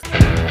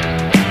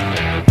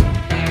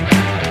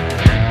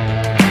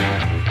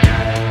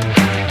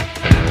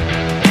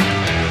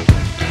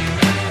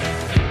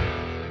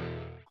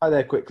Hi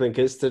there, Quick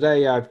Linkers.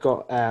 Today I've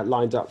got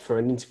lined up for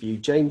an interview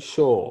James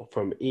Shaw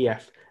from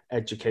EF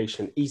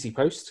Education Easy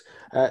Post,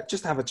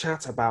 just to have a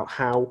chat about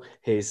how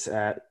his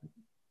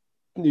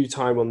new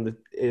time on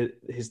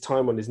his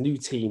time on his new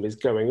team is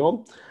going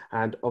on,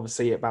 and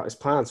obviously about his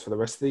plans for the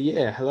rest of the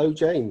year. Hello,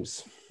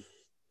 James.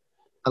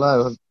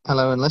 Hello,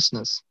 and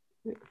listeners.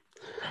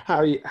 How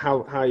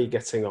are you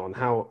getting on?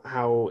 How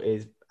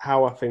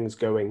are things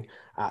going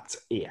at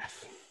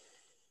EF?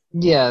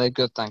 Yeah, they're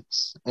good,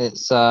 thanks.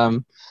 It's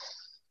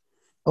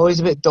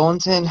always a bit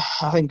daunting,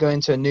 I think, going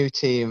to a new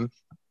team.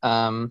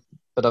 But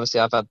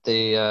obviously, I've had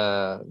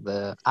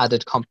the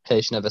added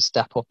complication of a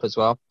step up as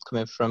well,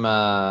 coming from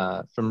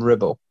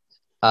Ribble.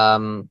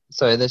 So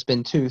there's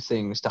been two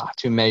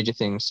major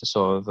things to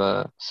sort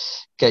of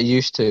get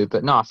used to.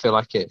 But no, I feel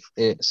like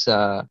it's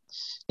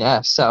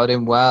yeah, settled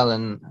in well,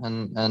 and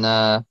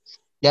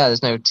yeah,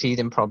 there's no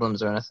teething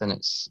problems or anything.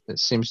 It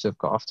seems to have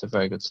got off to a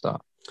very good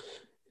start.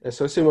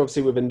 So I assume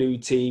obviously with a new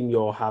team,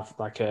 you'll have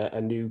like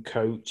a new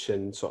coach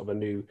and sort of a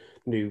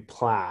new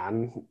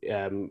plan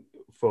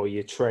for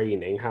your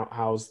training.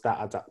 How's that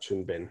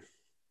adaptation been?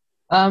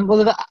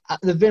 Well,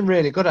 they've been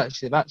really good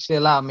actually. They've actually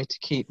allowed me to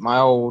keep my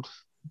old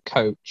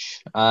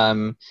coach.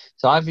 So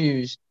I've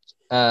used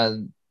uh,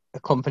 a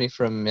company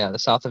from the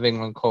south of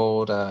England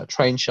called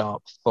Train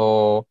Sharp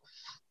for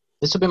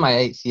this will be my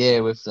eighth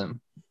year with them.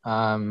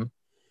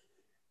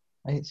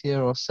 Eighth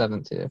year or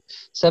seventh year,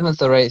 seventh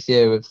or eighth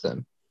year with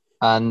them,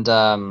 and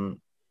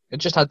it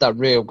just had that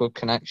real good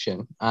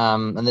connection.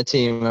 And the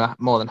team are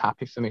more than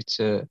happy for me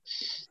to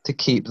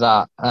keep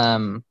that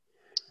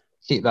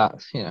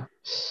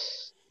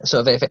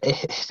sort of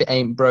if it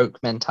ain't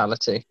broke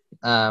mentality.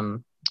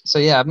 So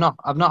yeah, I've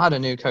not had a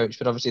new coach,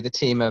 but obviously the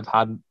team have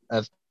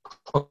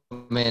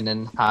come in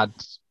and had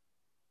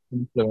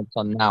influence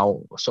on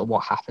now sort of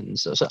what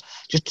happens. So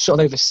just sort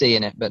of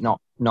overseeing it, but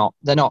not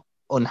they're not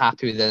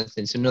unhappy with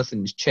anything, so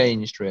nothing's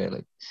changed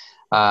really.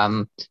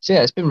 So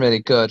yeah, it's been really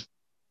good.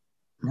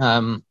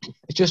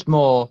 It's just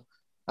more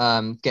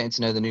getting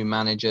to know the new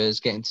managers,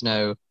 getting to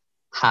know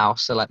how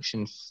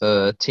selection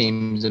for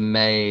teams are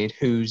made,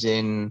 who's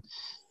in.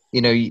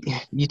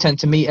 You tend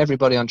to meet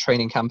everybody on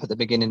training camp at the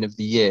beginning of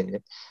the year,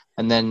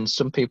 and then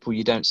some people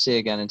you don't see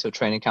again until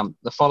training camp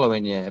the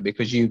following year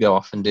because you go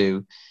off and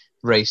do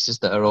races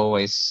that are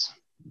always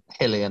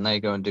hilly, and they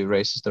go and do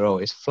races that are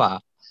always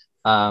flat.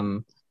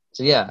 So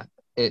yeah,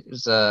 it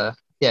was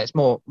yeah, it's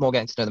more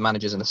getting to know the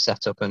managers and the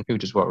setup and who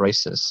does what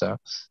races. So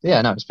yeah,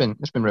 no, it's been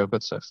real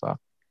good so far.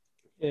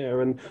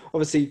 Yeah, and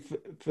obviously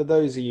for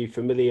those of you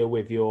familiar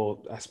with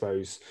your, I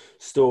suppose,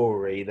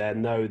 story,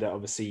 then know that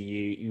obviously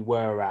you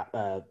were at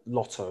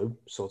Lotto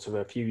sort of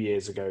a few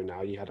years ago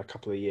now. You had a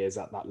couple of years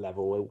at that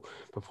level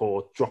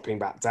before dropping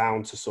back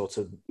down to sort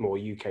of more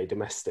UK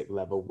domestic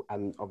level,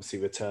 and obviously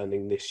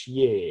returning this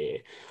year.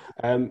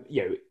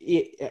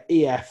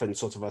 EF and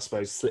sort of I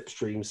suppose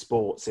Slipstream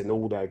Sports in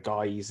all their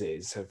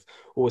guises have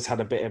always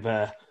had a bit of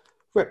a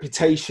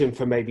reputation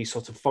for maybe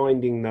sort of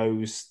finding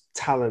those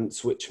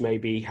talents which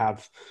maybe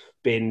have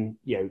been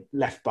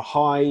left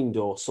behind,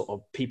 or sort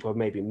of people have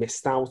maybe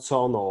missed out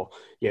on, or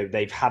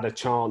they've had a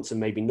chance and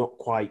maybe not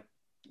quite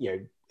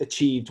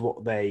achieved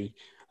what they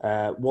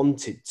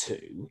wanted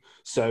to.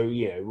 So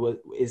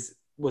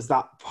was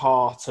that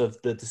part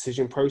of the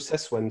decision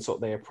process when sort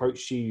of they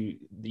approached you?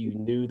 You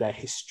knew their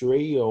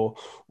history, or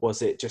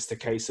was it just a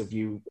case of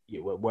you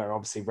were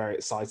obviously very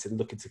excited,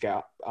 looking to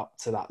get up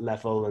to that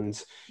level,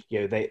 and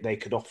they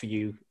could offer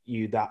you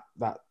that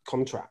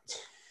contract?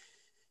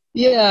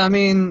 Yeah, I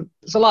mean,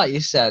 so like you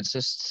said,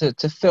 just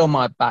to fill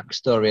my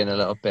backstory in a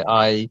little bit,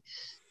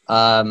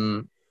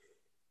 um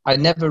I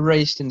never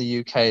raced in the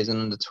UK as an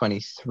under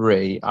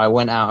 23. I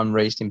went out and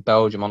raced in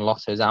Belgium on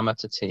Lotto's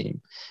amateur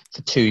team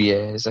for 2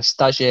 years. I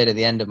stagiated at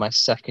the end of my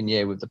second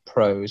year with the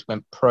pros,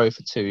 went pro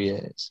for 2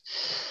 years.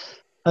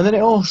 And then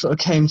it all sort of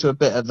came to a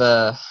bit of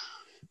a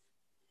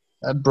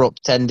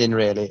abrupt ending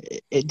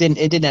really. It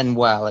didn't end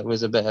well. It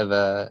was a bit of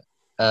a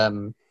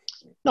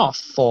not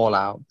a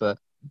fallout, but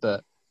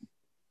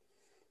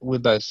we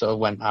both sort of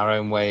went our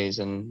own ways,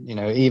 and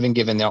even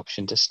given the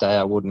option to stay,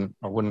 I wouldn't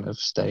have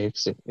stayed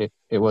because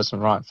it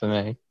wasn't right for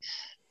me.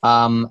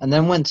 And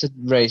then went to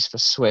race for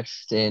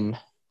Swift in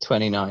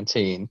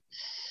 2019,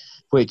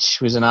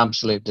 which was an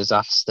absolute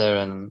disaster.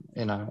 And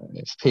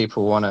if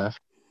people want to,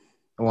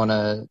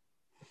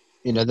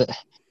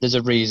 there's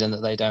a reason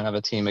that they don't have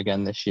a team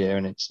again this year,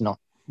 and it's not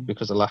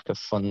because of lack of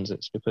funds.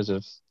 It's because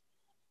of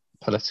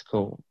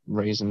political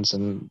reasons,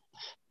 and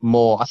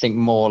I think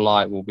more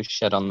light will be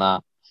shed on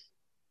that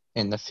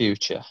in the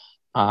future.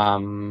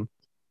 Um,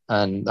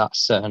 and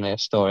that's certainly a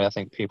story I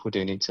think people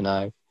do need to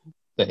know,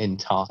 but in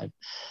time.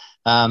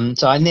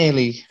 So I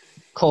nearly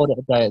called it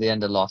a day at the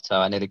end of Lotto.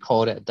 I nearly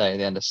called it a day at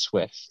the end of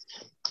Swift.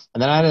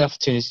 And then I had the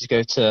opportunity to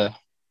go to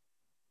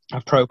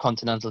a pro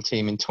continental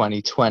team in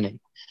 2020.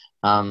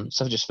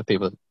 So just for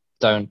people that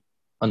don't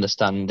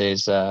understand,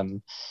 is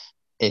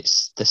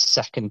it's the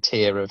second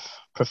tier of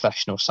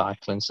professional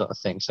cycling sort of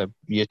thing. So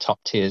your top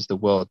tier is the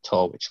World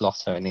Tour, which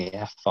Lotto and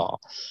EF are,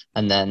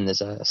 and then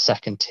there's a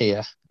second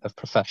tier of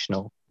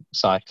professional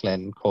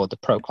cycling called the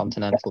Pro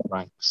Continental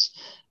ranks,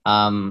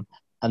 and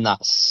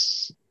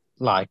that's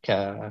like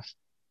I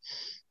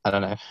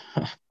don't know,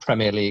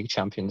 Premier League,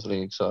 Champions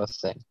League sort of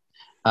thing.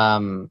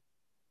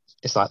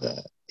 It's like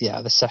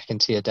the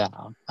second tier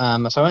down.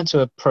 So I went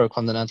to a Pro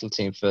Continental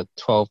team for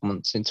 12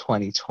 months in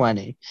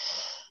 2020.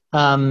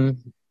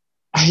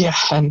 Yeah,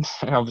 and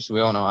obviously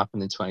we all know what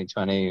happened in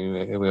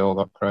 2020. We all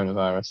got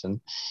coronavirus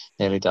and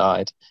nearly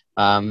died.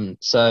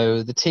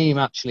 So the team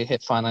actually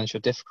hit financial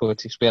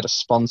difficulties. We had a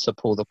sponsor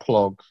pull the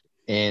plug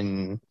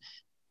in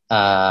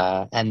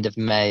end of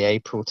May,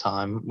 April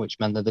time, which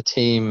meant that the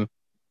team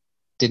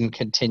didn't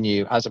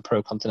continue as a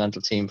Pro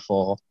Continental team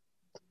for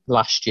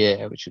last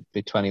year, which would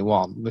be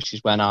 21, which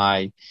is when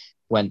I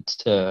went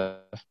to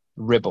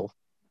Ribble.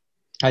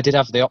 I did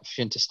have the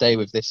option to stay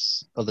with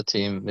this other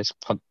team, it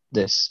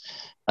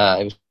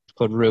was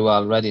called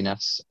Rural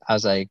Readiness,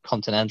 as a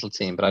continental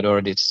team, but I'd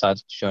already decided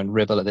to join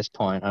Ribble at this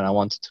point, and I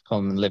wanted to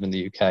come and live in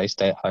the UK,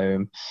 stay at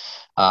home,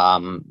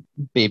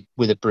 be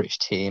with a British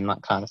team,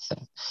 that kind of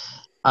thing.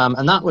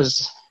 And that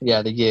was,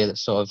 the year that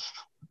sort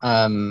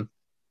of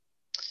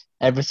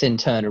everything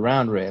turned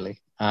around, really.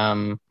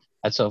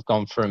 I'd sort of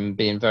gone from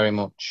being very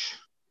much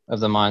of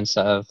the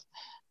mindset of,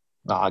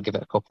 I'll give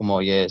it a couple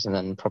more years and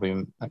then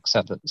probably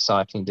accept that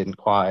cycling didn't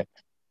quite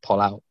pull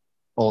out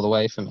all the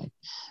way for me.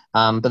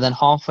 But then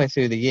halfway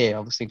through the year,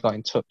 obviously got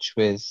in touch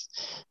with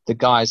the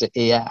guys at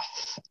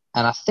EF.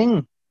 And I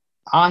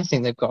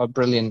think they've got a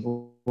brilliant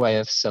way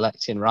of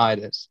selecting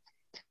riders.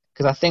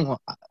 Because I think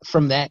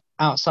from their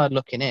outside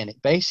looking in,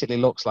 it basically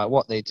looks like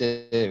what they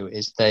do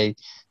is they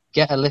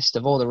get a list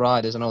of all the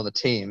riders and all the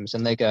teams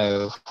and they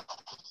go,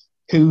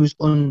 who's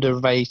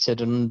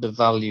underrated and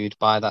undervalued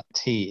by that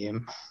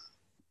team?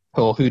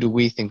 Or who do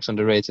we think is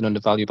underrated and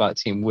undervalued by the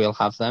team? We'll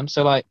have them.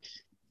 So, like,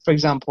 for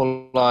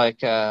example,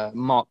 like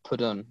Mark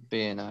Pudden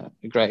being a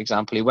great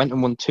example. He went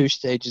and won 2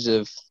 stages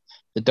of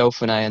the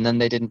Dauphiné, and then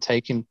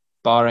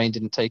Bahrain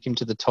didn't take him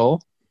to the Tour.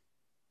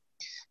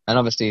 And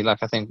obviously,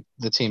 like, I think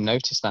the team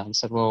noticed that and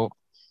said, well,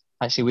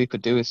 actually, we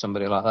could do with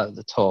somebody like that at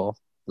the Tour.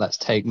 Let's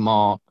take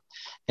Mark.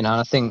 And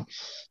I think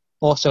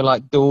also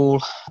like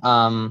Dool,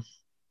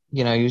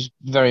 he was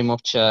very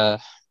much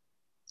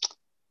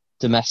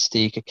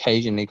domestic,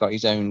 occasionally got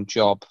his own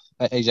job,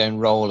 his own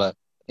role at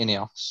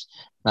Ineos.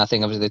 And I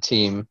think obviously the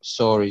team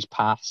saw his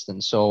past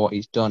and saw what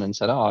he's done and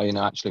said,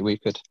 actually we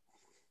could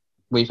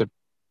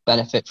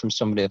benefit from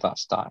somebody of that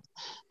style.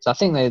 So I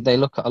think they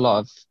look at a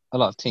lot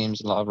of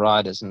teams, a lot of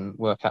riders, and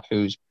work out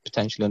who's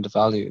potentially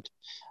undervalued.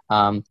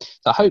 So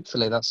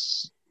hopefully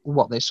that's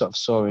what they sort of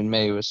saw in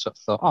me, was sort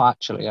of thought,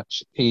 actually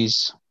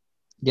he's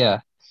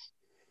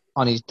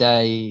on his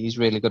day, he's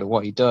really good at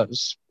what he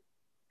does.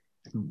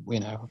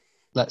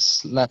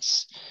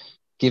 Let's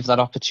give that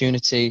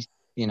opportunity,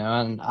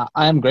 and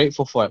I am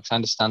grateful for it, because I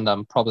understand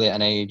I'm probably at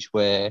an age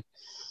where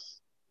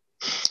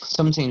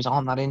some teams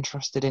aren't that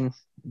interested in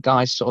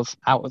guys sort of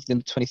out of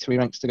the 23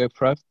 ranks to go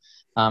pro.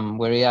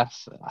 Where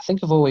EF, I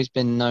think I've always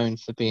been known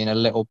for being a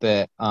little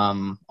bit,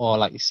 or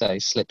like you say,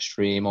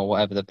 slipstream or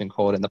whatever they've been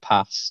called in the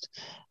past.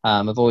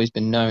 I've always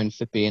been known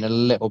for being a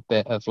little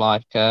bit of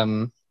like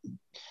a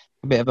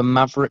bit of a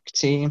maverick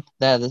team.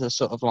 There's a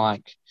sort of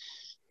like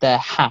their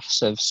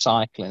Haas of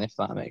cycling, if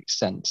that makes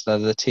sense. They're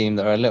the team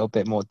that are a little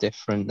bit more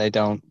different. They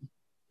don't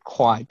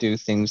quite do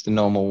things the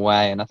normal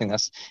way, and I think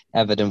that's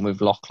evident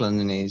with Lachlan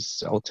and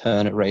his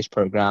alternate race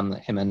program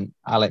that him and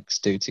Alex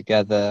do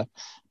together.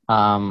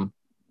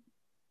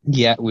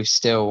 Yet we're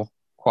still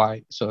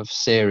quite sort of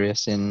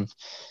serious in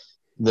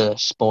the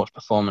sports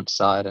performance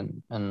side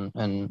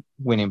and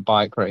winning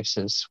bike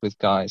races with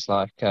guys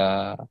like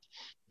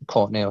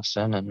Kort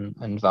Nielsen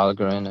and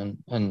Valgren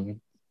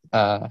and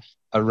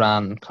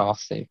Aran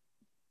Carthy,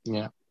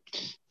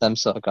 them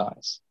sort of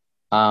guys.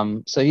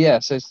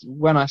 So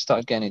when I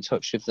started getting in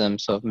touch with them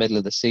sort of middle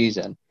of the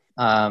season,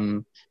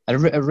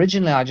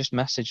 originally I just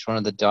messaged one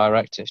of the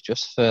directors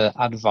just for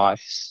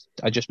advice.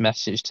 I just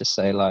messaged to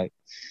say, like,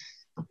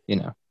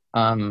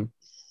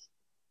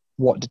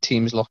 what do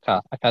teams look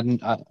at?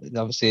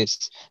 Obviously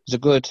there's a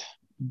good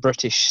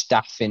British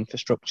staff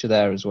infrastructure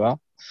there as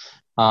well.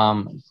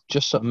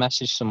 Just sort of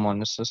message someone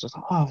that says,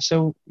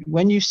 so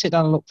when you sit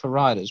down and look for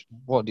riders,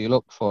 what do you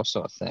look for,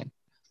 sort of thing?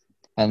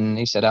 And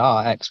he said,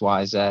 X,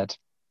 Y, Z,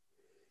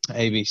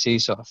 ABC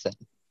sort of thing.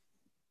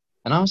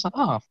 And I was like,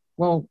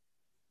 well,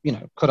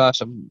 could I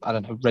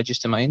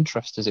register my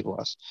interest, as it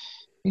was?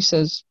 He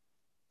says,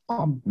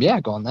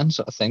 yeah, go on then,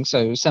 sort of thing.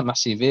 So sent my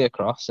CV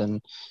across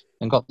and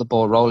got the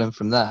ball rolling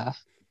from there.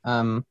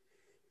 And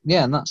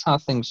that's how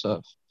things sort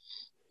of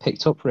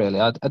picked up, really.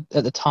 At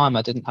the time,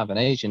 I didn't have an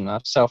agent. I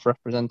was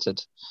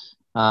self-represented.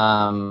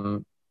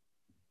 So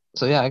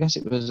I guess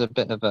it was a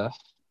bit of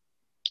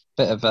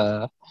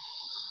a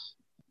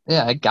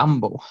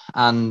gamble.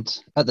 And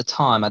at the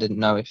time, I didn't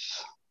know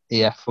if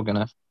EF were going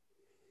to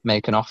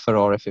make an offer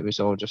or if it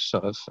was all just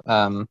sort of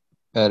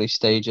early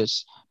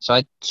stages. So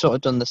I sort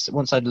of done this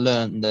once I'd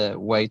learned the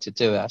way to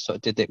do it. I sort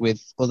of did it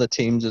with other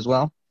teams as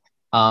well.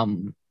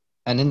 And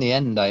in the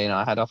end,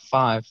 I had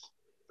 5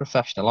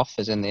 professional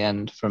offers in the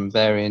end from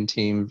varying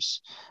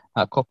teams,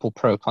 a couple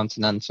pro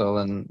continental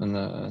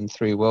and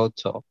 3 world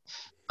tour.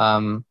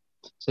 So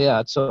yeah,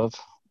 I'd sort of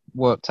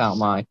worked out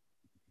my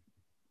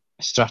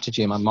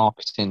strategy and my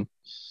marketing,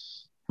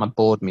 my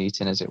board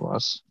meeting as it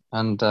was,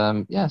 and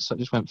so I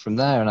just went from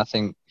there. And I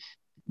think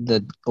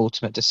the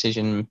ultimate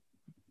decision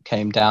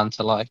came down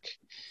to, like,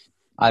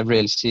 I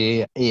really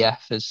see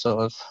EF as sort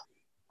of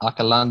like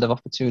a land of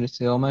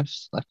opportunity,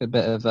 almost like a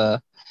bit of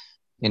a,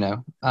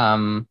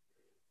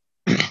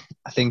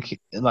 I think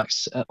like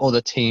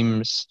other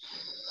teams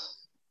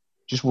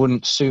just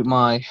wouldn't suit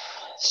my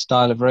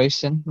style of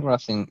racing, where I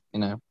think,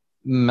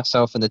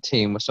 myself and the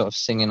team were sort of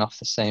singing off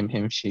the same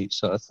hymn sheet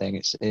sort of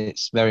thing.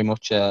 It's very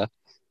much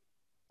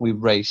we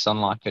race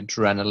on like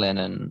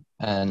adrenaline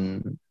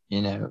and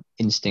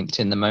instinct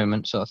in the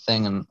moment sort of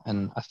thing,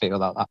 and I feel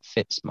that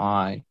fits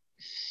my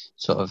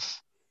sort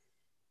of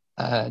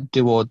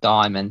do or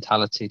die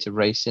mentality to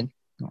racing.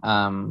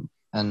 And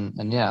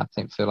I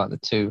feel like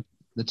the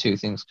two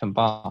things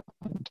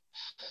combined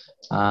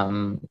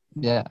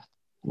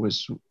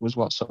was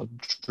what sort of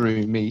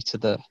drew me to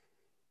the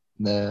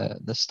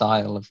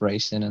style of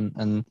racing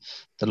and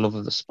the love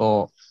of the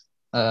sport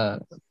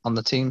on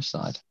the team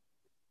side.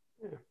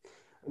 Yeah.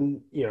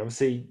 And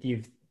obviously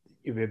you've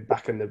been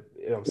back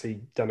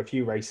obviously done a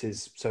few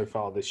races so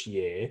far this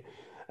year.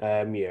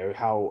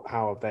 How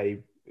have they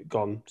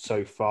gone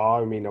so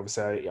far? I mean,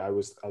 obviously I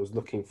was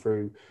looking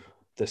through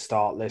the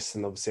start list,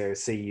 and obviously I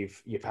see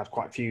you've had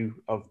quite a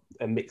few of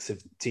a mix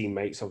of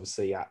teammates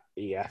obviously at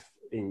EF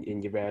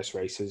in your various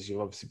races. You've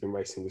obviously been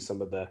racing with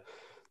some of the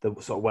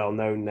sort of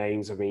well-known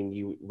names. I mean,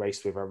 you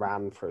raced with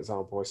Iran, for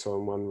example, I saw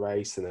in one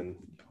race, and then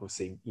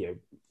obviously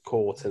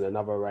Court in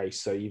another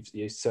race. So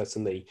you're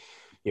certainly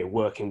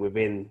working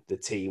within the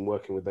team,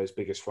 working with those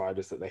biggest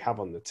riders that they have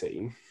on the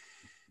team.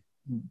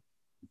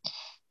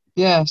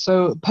 Yeah,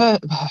 so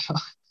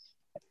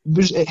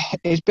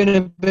it's been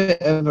a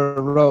bit of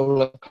a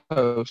roller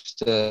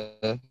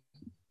coaster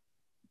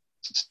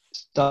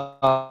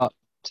start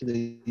to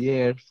the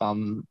year, if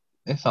I'm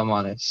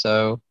honest.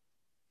 So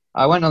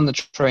I went on the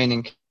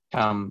training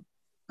camp,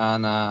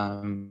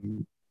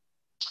 and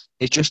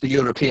it's just the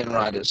European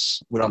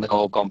riders were on the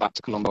all gone back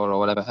to Colombo or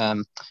whatever.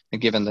 And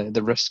given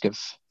the risk of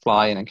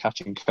flying and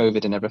catching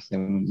COVID and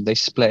everything, they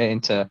split it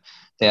into.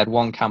 They had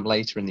one camp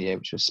later in the year,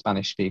 which was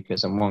Spanish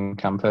speakers, and one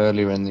camp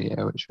earlier in the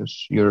year, which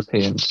was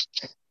Europeans.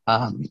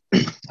 And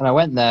I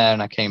went there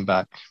and I came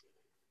back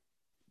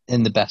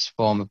in the best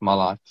form of my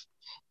life.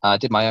 I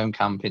did my own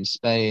camp in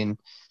Spain,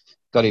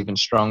 got even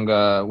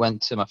stronger,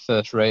 went to my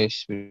first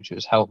race, which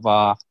was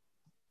Helpvar.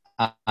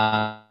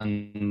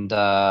 And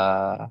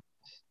I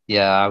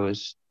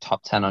was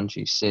top 10 on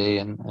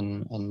GC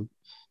and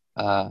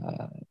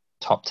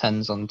top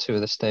 10s on 2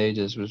 of the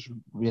stages.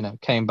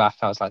 Came back,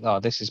 I was like, oh,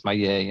 this is my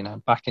year,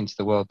 back into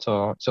the world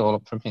tour. It's all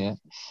up from here.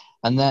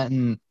 And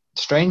then,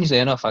 strangely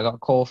enough, I got a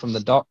call from the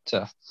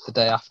doctor the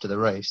day after the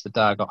race, the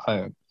day I got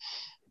home.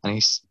 And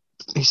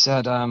he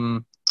said,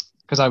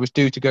 because I was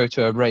due to go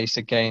to a race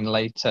again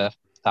later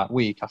that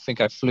week. I think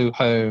I flew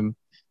home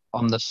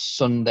on the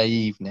Sunday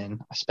evening.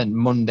 I spent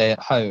Monday at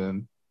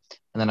home,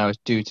 and then I was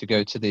due to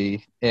go to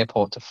the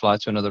airport to fly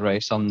to another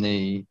race on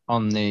the. Oh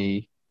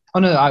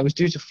no, I was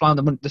due to fly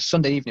on the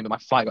Sunday evening, but my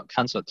flight got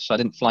cancelled, so I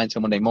didn't fly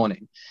until Monday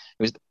morning.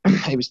 It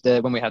was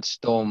when we had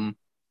Storm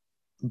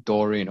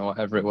Doreen or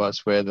whatever it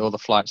was, where all the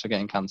flights were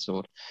getting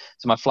cancelled.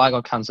 So my flight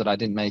got cancelled. I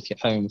didn't make it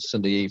home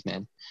Sunday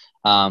evening.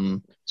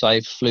 So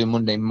I flew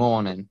Monday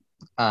morning.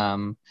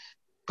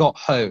 Got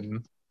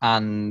home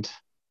and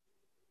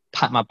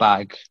packed my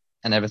bag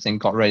and everything,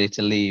 got ready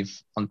to leave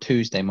on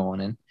Tuesday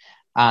morning,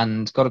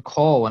 and got a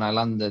call when I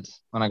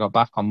got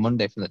back on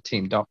Monday from the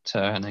team doctor,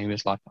 and he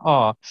was like,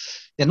 oh,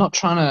 they're not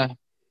trying to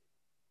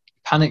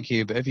panic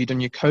you, but have you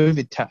done your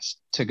COVID test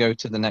to go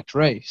to the next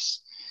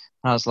race?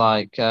 And I was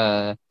like,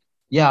 yeah,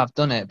 I've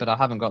done it, but I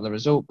haven't got the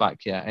result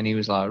back yet. And he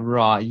was like,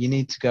 right, you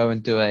need to go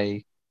and do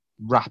a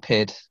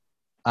rapid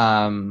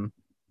COVID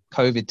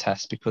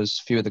test, because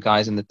a few of the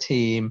guys in the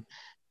team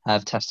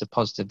have tested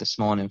positive this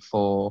morning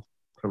for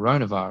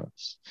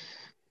coronavirus.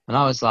 And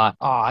I was like,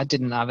 oh, I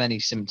didn't have any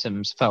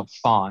symptoms, felt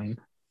fine.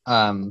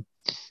 So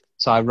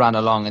I ran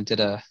along and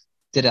I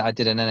did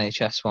an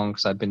NHS one,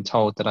 because I'd been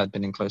told that I'd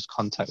been in close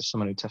contact with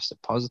someone who tested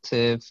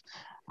positive,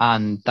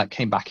 and that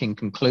came back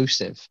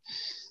inconclusive.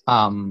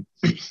 And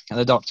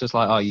the doctor's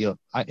like, oh,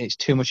 it's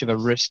too much of a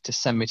risk to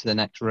send me to the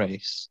next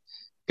race.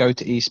 Go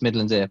to East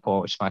Midlands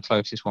Airport, which is my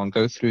closest one,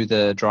 go through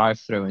the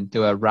drive-through and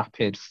do a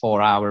rapid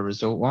 4-hour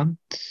result one.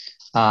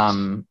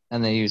 And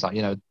then he was like,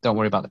 don't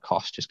worry about the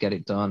cost, just get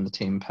it done, the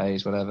team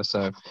pays, whatever.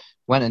 So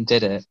went and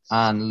did it,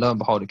 and lo and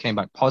behold, it came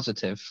back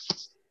positive.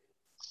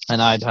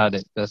 And I'd had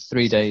it for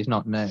 3 days,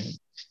 not known,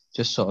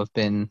 just sort of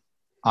been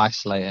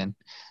isolating.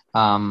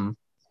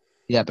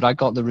 But I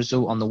got the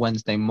result on the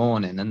Wednesday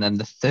morning, and then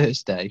the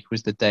Thursday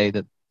was the day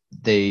that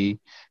they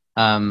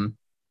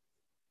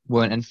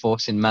weren't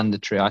enforcing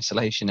mandatory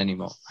isolation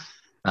anymore.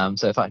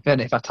 So if I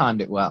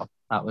timed it well,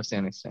 that was the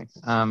only thing.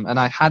 And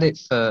I had it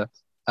for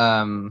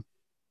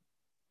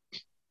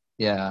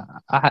Yeah,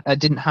 I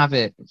didn't have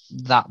it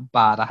that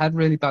bad. I had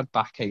really bad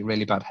backache,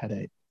 really bad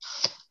headache.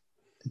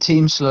 The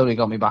team slowly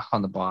got me back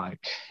on the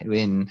bike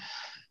in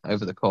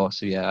over the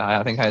course of,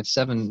 I think I had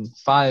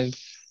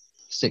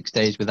 6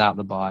 days without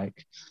the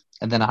bike,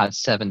 and then I had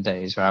 7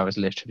 days where I was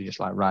literally just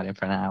like riding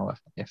for an hour,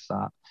 if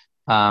that.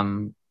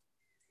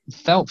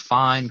 Felt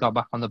fine, got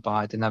back on the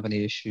bike, didn't have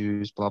any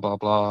issues, blah blah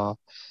blah.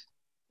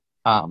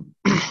 Um,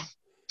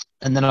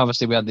 and then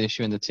obviously we had the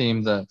issue in the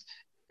team that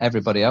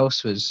everybody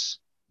else was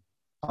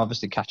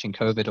obviously catching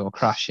COVID or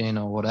crashing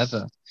or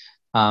whatever.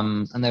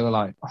 And they were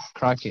like, oh,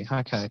 crikey,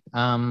 okay.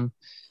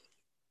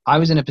 I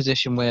was in a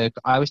position where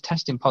I was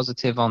testing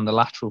positive on the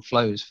lateral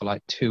flows for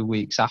like 2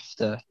 weeks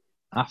after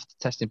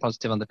testing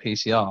positive on the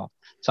PCR.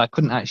 So I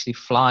couldn't actually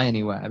fly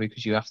anywhere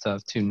because you have to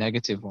have 2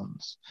 negative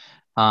ones.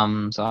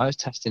 So I was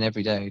testing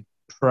every day,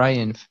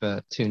 praying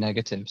for 2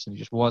 negatives, and it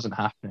just wasn't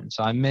happening.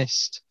 So I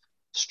missed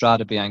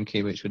Strada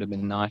Bianchi, which would have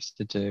been nice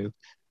to do.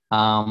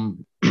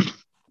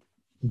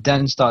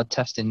 Then started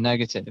testing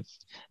negative,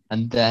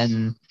 and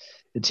then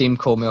the team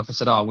called me up and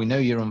said, "Oh, we know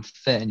you're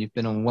unfit and you've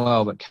been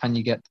unwell, but can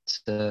you get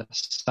to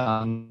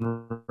San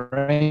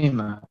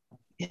Remo?"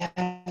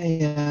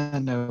 Yeah,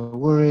 no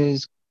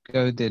worries.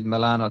 Did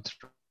Milano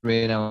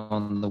Torino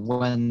on the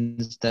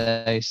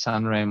Wednesday,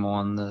 San Remo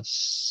on the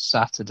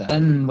Saturday.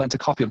 Then went to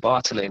Coppia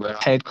Bartoli where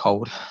I had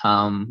cold,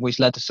 which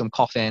led to some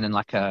coughing and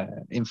like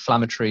a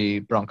inflammatory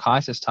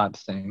bronchitis type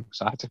thing.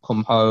 So I had to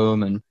come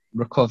home and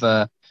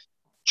recover.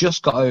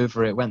 Just got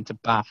over it, went to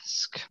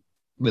Basque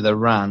with a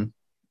ran.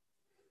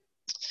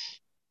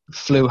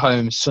 Flew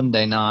home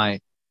Sunday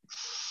night,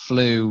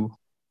 flew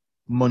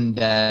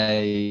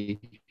Monday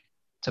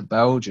to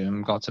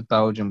Belgium, got to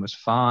Belgium, was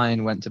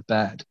fine, went to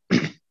bed.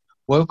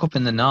 Woke up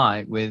in the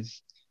night with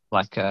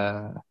like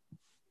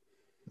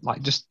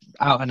just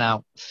out and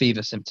out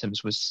fever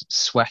symptoms, was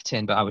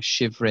sweating, but I was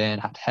shivering,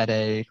 had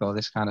headache, all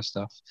this kind of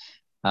stuff.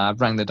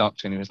 Rang the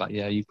doctor and he was like,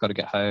 yeah, you've got to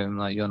get home,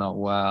 like you're not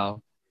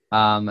well.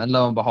 And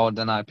lo and behold,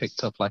 then I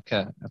picked up like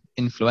a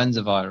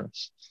influenza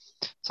virus.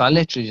 So I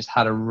literally just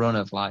had a run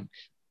of like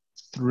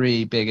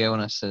 3 big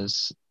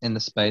illnesses in the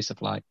space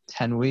of like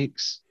 10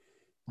 weeks.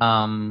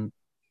 So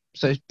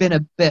it's been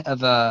a bit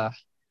of a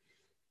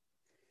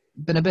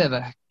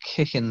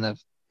kick in the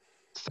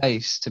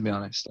face, to be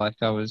honest. Like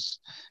I was,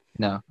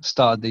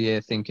 started the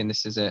year thinking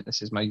this is it,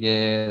 this is my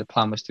year. The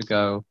plan was to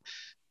go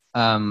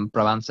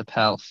Brabantse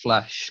Pijl,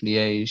 Flèche,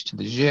 Liège to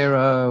the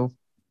Giro,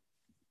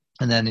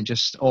 and then it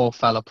just all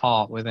fell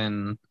apart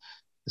within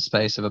the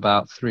space of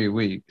about 3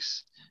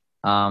 weeks.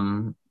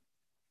 And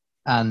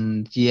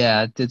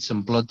I did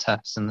some blood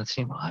tests, and the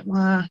team were like,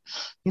 well,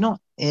 you're not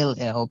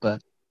ill,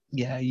 but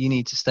yeah, you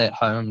need to stay at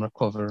home,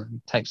 recover,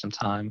 and take some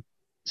time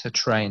to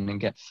train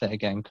and get fit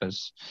again,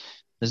 because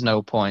there's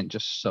no point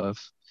just sort of,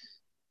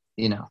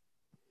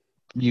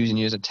 using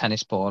you as a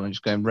tennis ball and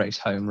just going race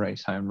home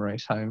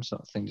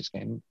sort of thing, just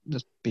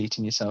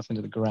beating yourself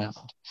into the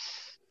ground.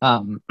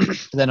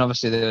 Then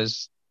obviously there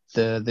was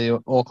the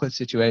awkward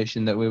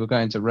situation that we were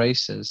going to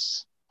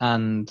races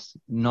and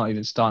not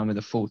even starting with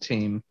a full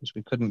team because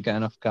we couldn't get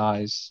enough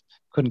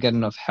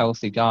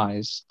healthy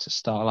guys to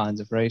start lines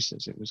of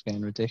races. It was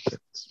getting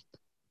ridiculous.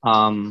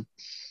 So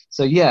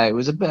it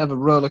was a bit of a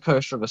roller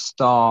coaster of a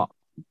start.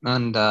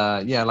 And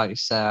like you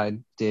said, I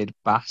did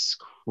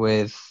Basque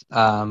with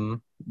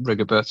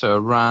Rigoberto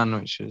Urán,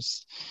 which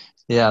was,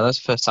 that was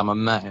the first time I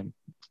met him.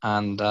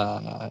 And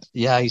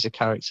he's a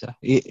character.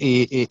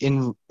 He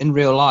in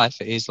real life,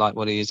 he's like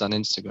what he is on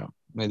Instagram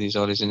with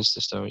all his Insta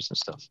stories and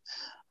stuff.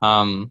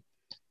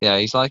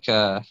 He's like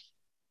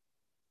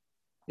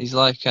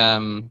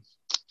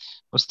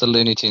what's the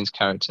Looney Tunes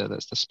character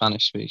that's the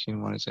Spanish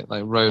speaking one? Is it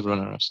like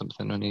Roadrunner or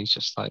something? And he's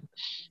just like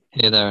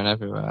here, there, and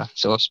everywhere.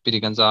 So Speedy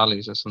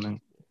Gonzales or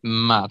something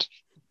mad.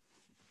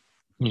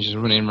 He's just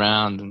running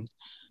around, and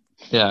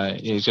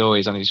he's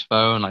always on his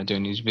phone, like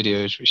doing these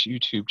videos for his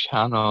YouTube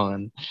channel,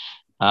 and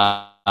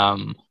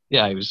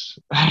it was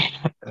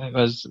it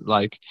was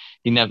like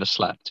he never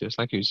slept. It was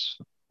like he was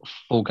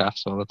full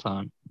gas all the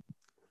time.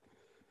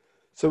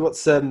 So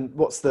what's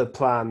the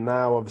plan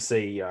now?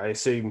 Obviously, I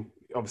assume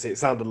it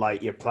sounded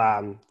like your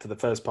plan for the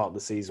first part of the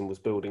season was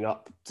building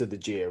up to the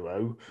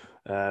Giro,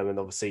 and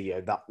obviously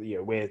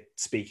we're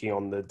speaking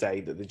on the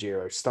day that the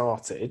Giro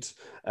started.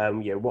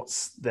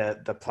 What's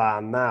the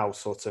plan now,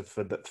 sort of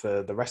for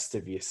the rest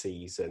of your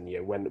season?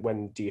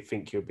 When do you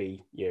think you'll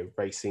be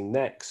racing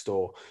next,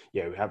 or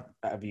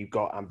have you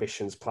got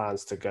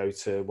plans to go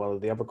to one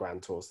of the other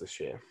Grand Tours this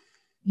year?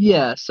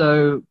 Yeah,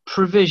 so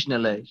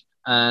provisionally,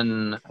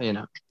 and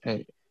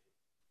it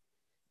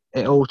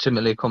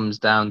ultimately comes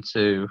down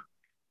to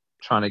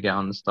trying to get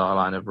on the start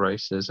line of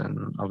races,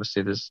 and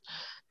obviously there's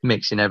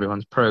mixing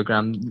everyone's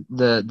program.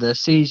 The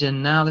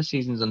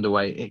season's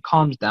underway. It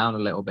calms down a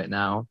little bit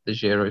now. The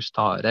Giro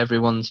started.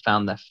 Everyone's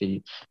found their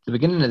feet. The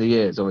beginning of the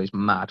year is always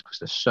mad because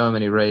there's so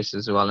many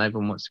races as well, and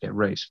everyone wants to get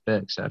race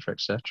fit, etc.,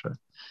 etc.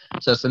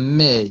 So for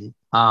me,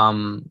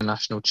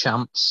 national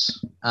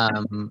champs,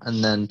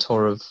 and then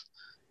Tour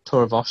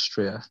of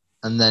Austria,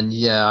 and then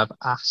I've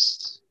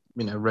asked,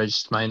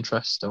 registered my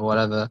interest or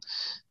whatever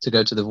to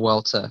go to the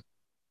Vuelta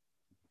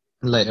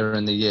later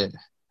in the year.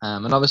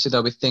 And obviously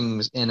there'll be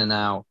things in and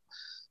out,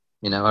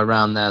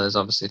 around there. There's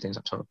obviously things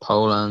like Tour of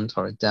Poland,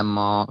 Tour of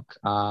Denmark,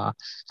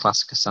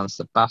 Classica San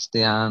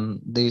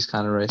Sebastian, these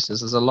kind of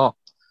races. There's a lot,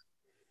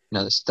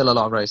 there's still a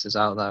lot of races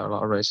out there, a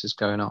lot of races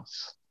going off.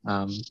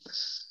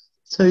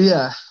 So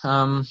yeah,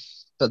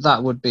 but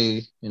that would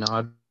be,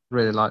 I'd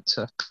really like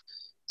to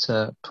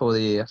pull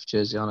the EF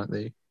jersey on at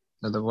the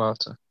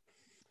Vuelta.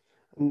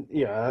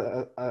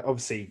 Yeah,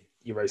 obviously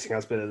your racing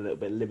has been a little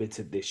bit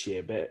limited this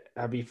year, but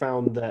have you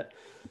found that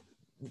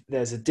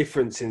there's a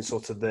difference in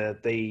sort of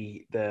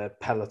the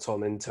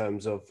peloton in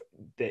terms of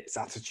its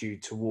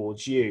attitude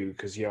towards you?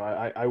 Because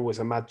I always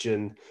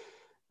imagine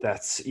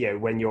that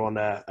when you're on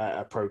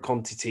a pro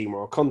Conti team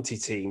or a Conti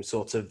team,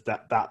 sort of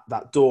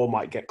that door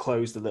might get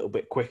closed a little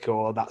bit quicker,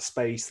 or that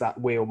space, that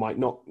wheel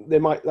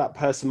that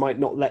person might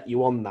not let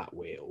you on that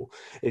wheel.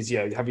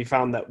 Have you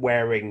found that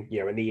wearing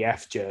an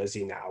EF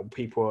jersey now,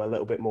 people are a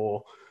little bit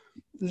more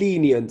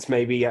lenient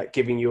maybe at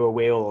giving you a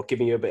wheel or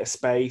giving you a bit of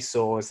space,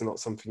 or is it not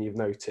something you've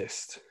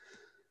noticed?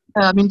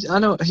 I mean, I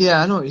know what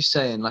you're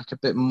saying. Like a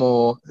bit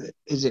more,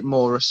 is it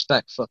more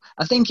respectful?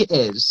 I think it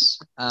is,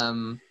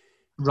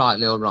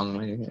 rightly or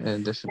wrongly,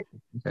 different,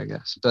 I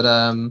guess. But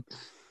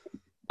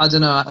I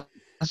don't know.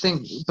 I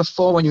think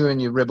before, when you were in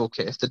your Ribble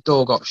kit, if the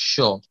door got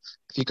shut,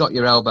 if you got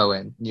your elbow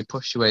in and you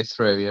pushed your way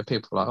through,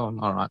 people are like, "Oh,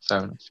 all right,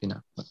 fair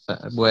enough,"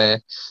 Where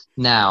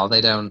now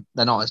they're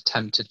not as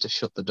tempted to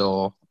shut the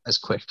door as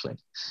quickly.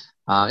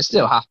 It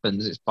still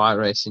happens. It's bike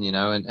racing,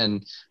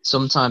 and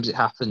sometimes it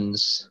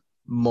happens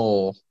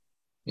more,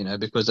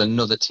 because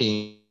another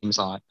team's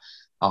like,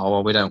 "Oh,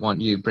 well, we don't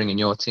want you bringing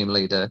your team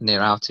leader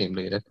near our team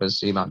leader because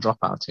he might drop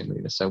our team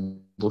leader. So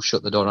we'll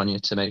shut the door on you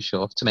to make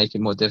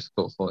it more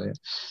difficult for you."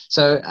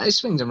 So it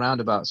swings and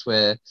roundabouts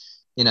where,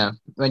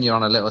 when you're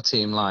on a little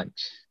team like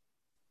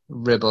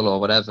Ribble or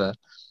whatever,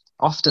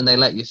 often they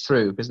let you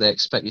through because they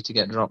expect you to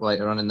get dropped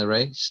later on in the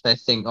race. They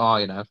think,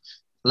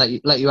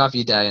 let you have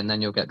your day and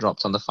then you'll get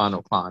dropped on the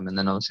final climb. And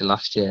then obviously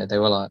last year they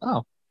were like,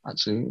 "Oh,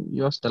 actually,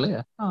 you're still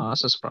here. Oh,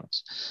 that's a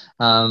surprise."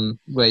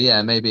 Where,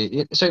 yeah,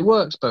 maybe... So it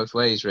works both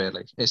ways,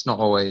 really. It's not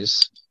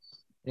always,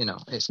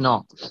 it's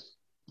not...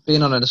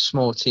 Being on a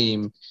small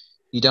team,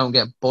 you don't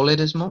get bullied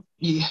as much.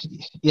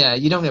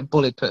 You don't get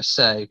bullied per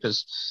se,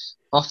 because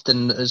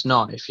often as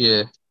not, if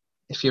you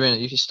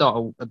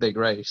start a big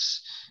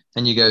race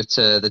and you go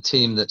to the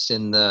team that's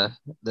in the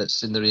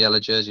yellow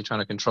jersey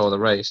trying to control the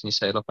race, and you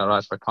say, "Look, I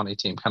ride for a Conti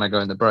team, can I go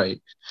in the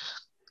break?"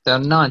 They'll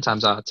 9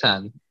 times out of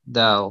 10,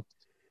 they'll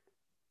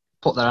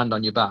put their hand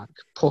on your back,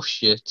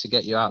 push you to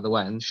get you out of the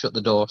way, and shut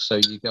the door so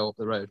you go up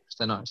the road, because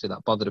they're not actually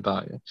that bothered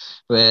about you.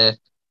 Where,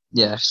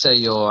 say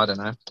you're, I don't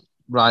know,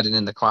 riding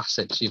in the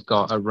classics, you've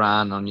got a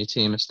Ran on your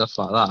team and stuff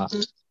like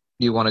that,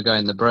 you want to go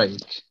in the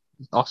break,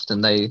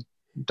 often they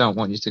don't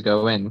want you to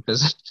go in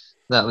because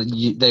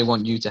they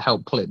want you to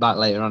help pull it back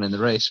later on in the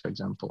race, for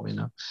example,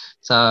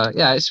 So,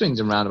 yeah, it swings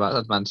and roundabouts,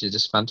 advantages,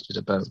 disadvantages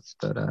of both.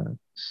 But,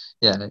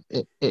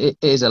 it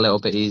is a little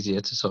bit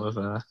easier to sort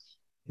of,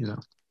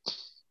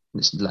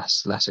 it's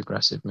less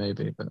aggressive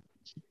maybe, but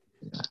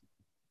yeah.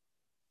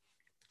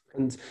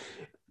 And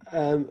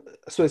I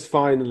suppose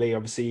finally,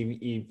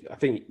 obviously, I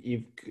think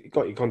you've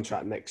got your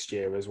contract next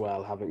year as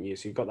well, haven't you?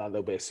 So you've got that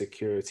little bit of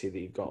security that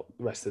you've got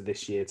the rest of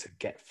this year to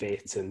get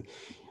fit, and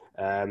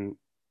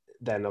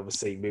then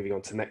obviously moving on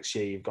to next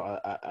year, you've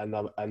got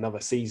another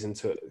season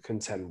to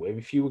contend with.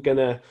 If you were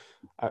gonna,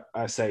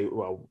 I say,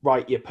 well,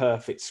 write your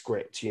perfect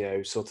script,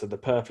 sort of the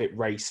perfect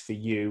race for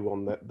you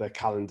on the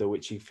calendar,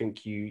 which you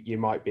think you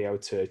might be able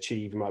to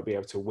achieve, you might be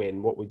able to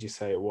win, what would you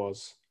say it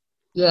was?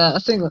 Yeah, I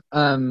think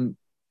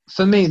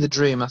for me, the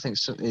dream, I think,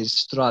 is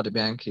Strade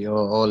Bianche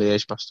or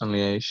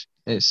Liège-Bastogne-Liège.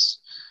 It's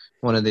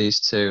one of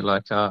these two.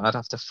 Like, I'd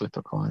have to flip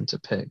a coin to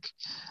pick.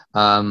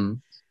 But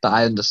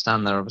I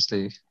understand they're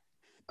obviously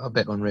a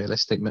bit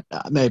unrealistic,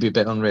 maybe a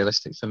bit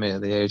unrealistic for me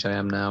at the age I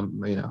am now.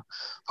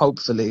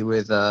 Hopefully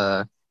with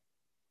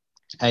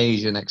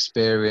Asian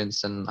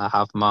experience, and I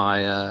have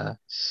my,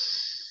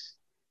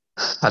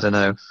 I don't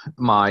know,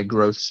 my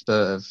growth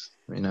spurt of,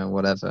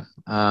 whatever,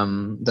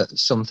 that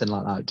something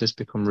like that just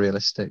become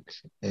realistic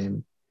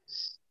in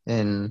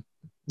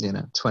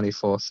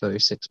 24,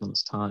 36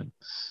 months time.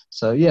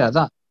 So yeah,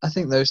 I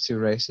think those two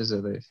races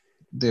are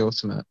the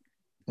ultimate,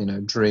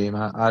 dream.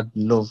 I'd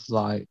love,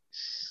 like,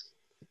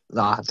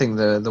 I think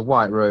the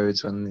white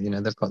roads, when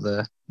they've got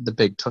the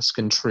big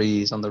Tuscan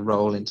trees on the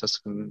rolling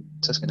Tuscan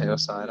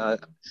hillside.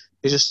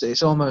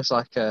 It's almost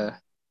like a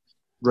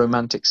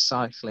romantic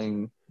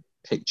cycling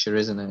picture,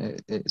 isn't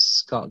it?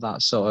 It's got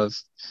that sort of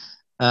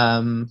I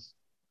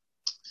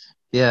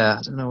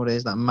don't know what it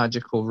is, that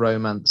magical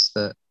romance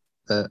that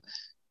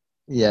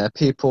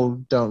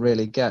people don't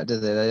really get, do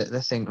they?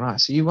 They think, right,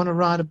 so you want to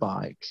ride a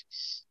bike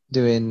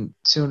doing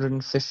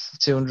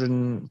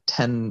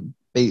 210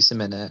 beats a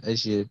minute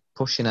as you're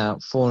pushing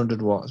out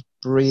 400 watts,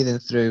 breathing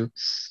through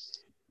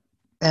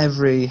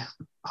every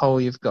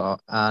hole you've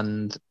got,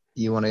 and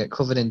you want to get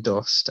covered in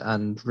dust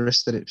and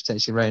risk that it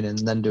potentially raining,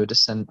 and then do a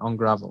descent on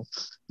gravel.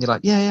 You're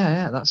like,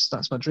 yeah,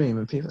 that's my dream.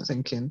 And people are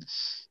thinking,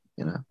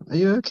 are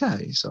you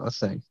okay, sort of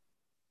thing.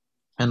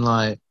 And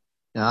like,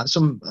 I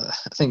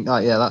think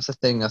like, that's the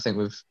thing I think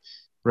with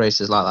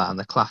races like that and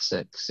the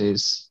classics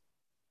is,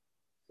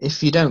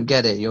 if you don't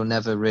get it, you'll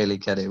never really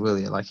get it, will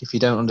you? Like, if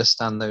you don't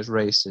understand those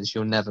races,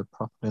 you'll never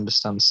properly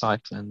understand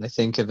cycling. They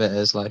think of it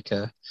as like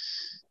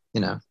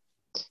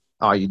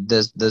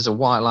there's a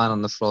white line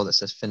on the floor that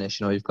says finish,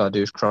 and all you've got to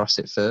do is cross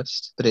it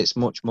first. But it's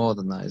much more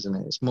than that, isn't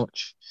it? It's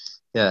much,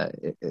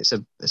 it's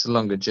a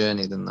longer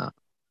journey than that.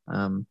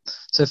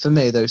 So for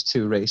me, those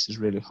two races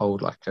really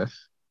hold like a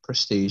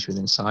prestige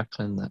within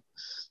cycling that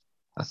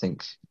I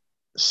think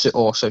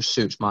also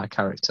suits my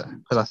character,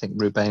 because I think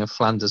Roubaix and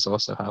Flanders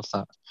also have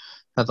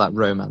that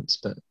romance,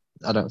 but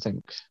I don't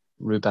think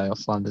Roubaix or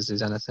Flanders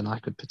is anything I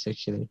could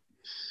particularly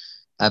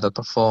ever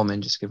perform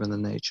in, just given the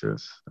nature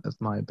of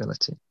my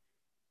ability.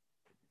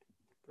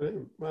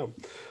 Well,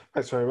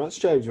 thanks very much,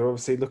 James. We'll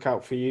obviously look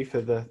out for you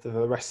for the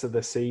rest of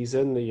the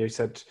season. You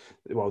said,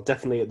 well,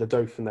 definitely at the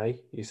Dauphiné.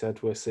 You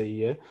said we'll see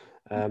you,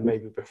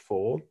 maybe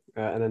before,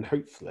 and then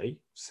hopefully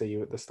see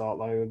you at the start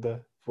line of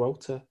the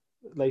Vuelta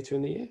later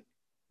in the year.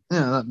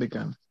 Yeah, that'd be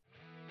good.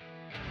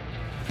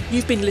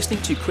 You've been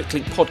listening to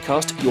Quicklink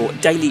Podcast, your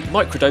daily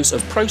microdose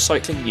of pro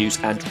cycling news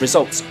and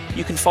results.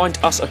 You can find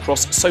us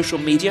across social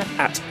media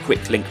at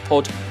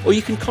QuicklinkPod, or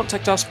you can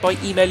contact us by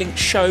emailing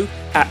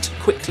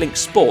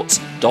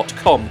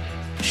show@quicklinksports.com.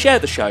 Share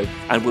the show,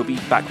 and we'll be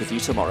back with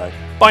you tomorrow.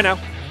 Bye now.